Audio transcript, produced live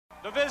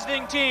The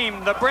visiting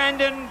team, the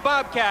Brandon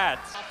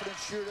Bobcats.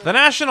 The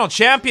national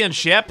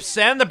championships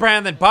and the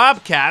Brandon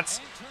Bobcats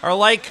are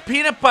like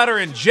peanut butter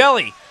and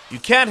jelly. You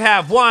can't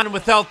have one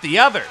without the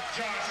other.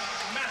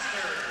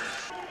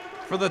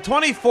 For the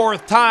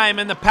 24th time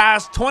in the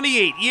past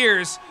 28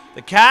 years,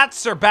 the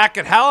Cats are back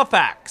at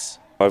Halifax.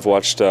 I've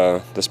watched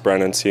this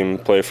Brandon team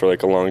play for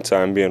like a long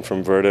time, being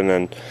from Virden,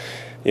 and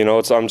you know,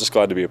 I'm just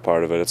glad to be a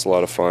part of it. It's a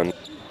lot of fun.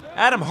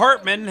 Adam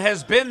Hartman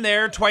has been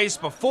there twice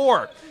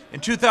before,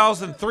 in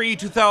 2003,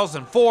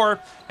 2004,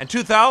 and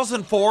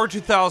 2004,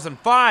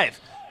 2005.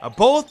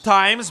 Both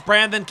times,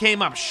 Brandon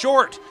came up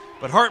short,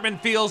 but Hartman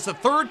feels the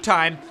third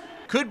time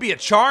could be a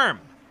charm.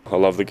 I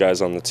love the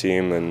guys on the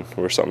team, and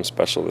we're something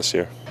special this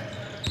year.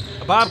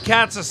 The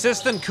Bobcats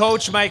assistant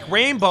coach Mike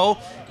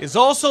Raimbault is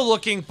also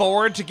looking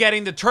forward to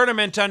getting the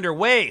tournament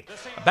underway.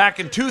 Back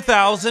in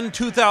 2000,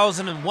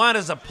 2001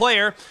 as a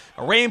player,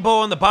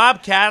 Raimbault and the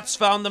Bobcats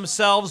found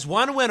themselves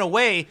one win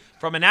away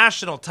from a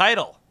national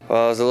title.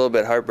 Well, it was a little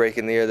bit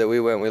heartbreaking the year that we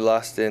went. We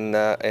lost in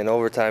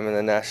overtime in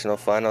the national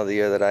final the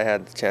year that I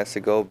had the chance to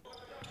go.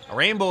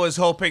 Raimbault is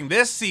hoping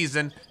this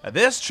season,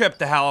 this trip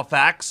to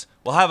Halifax,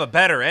 will have a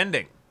better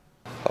ending.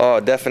 Oh,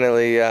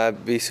 definitely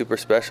be super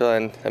special,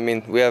 and I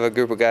mean, we have a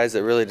group of guys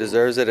that really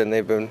deserves it, and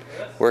they've been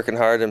working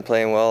hard and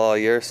playing well all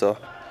year. So,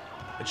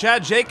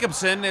 Chad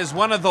Jacobson is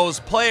one of those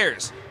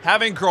players.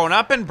 Having grown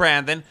up in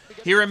Brandon,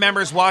 he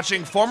remembers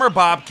watching former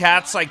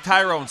Bobcats like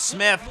Tyrone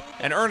Smith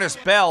and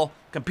Ernest Bell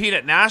compete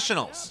at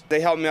nationals.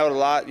 They helped me out a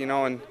lot, you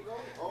know, and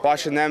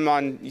watching them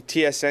on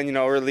TSN, you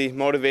know, really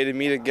motivated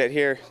me to get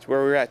here to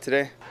where we're at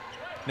today.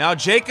 Now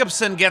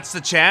Jacobson gets the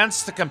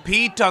chance to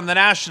compete on the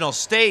national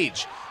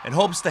stage and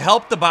hopes to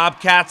help the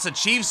Bobcats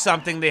achieve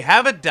something they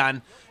haven't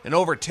done in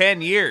over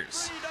 10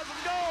 years. He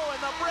doesn't go,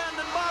 and the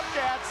Brandon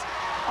Bobcats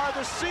are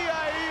the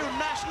CIU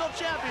national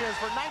champions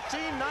for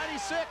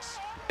 1996.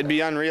 It'd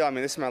be unreal. I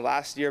mean, this is my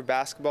last year of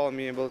basketball, and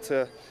being able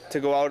to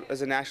go out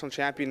as a national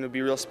champion would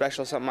be real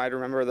special, something I'd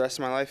remember the rest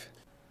of my life.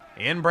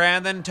 In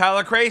Brandon,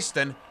 Tyler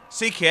Crayston,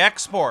 CKX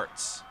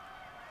Sports.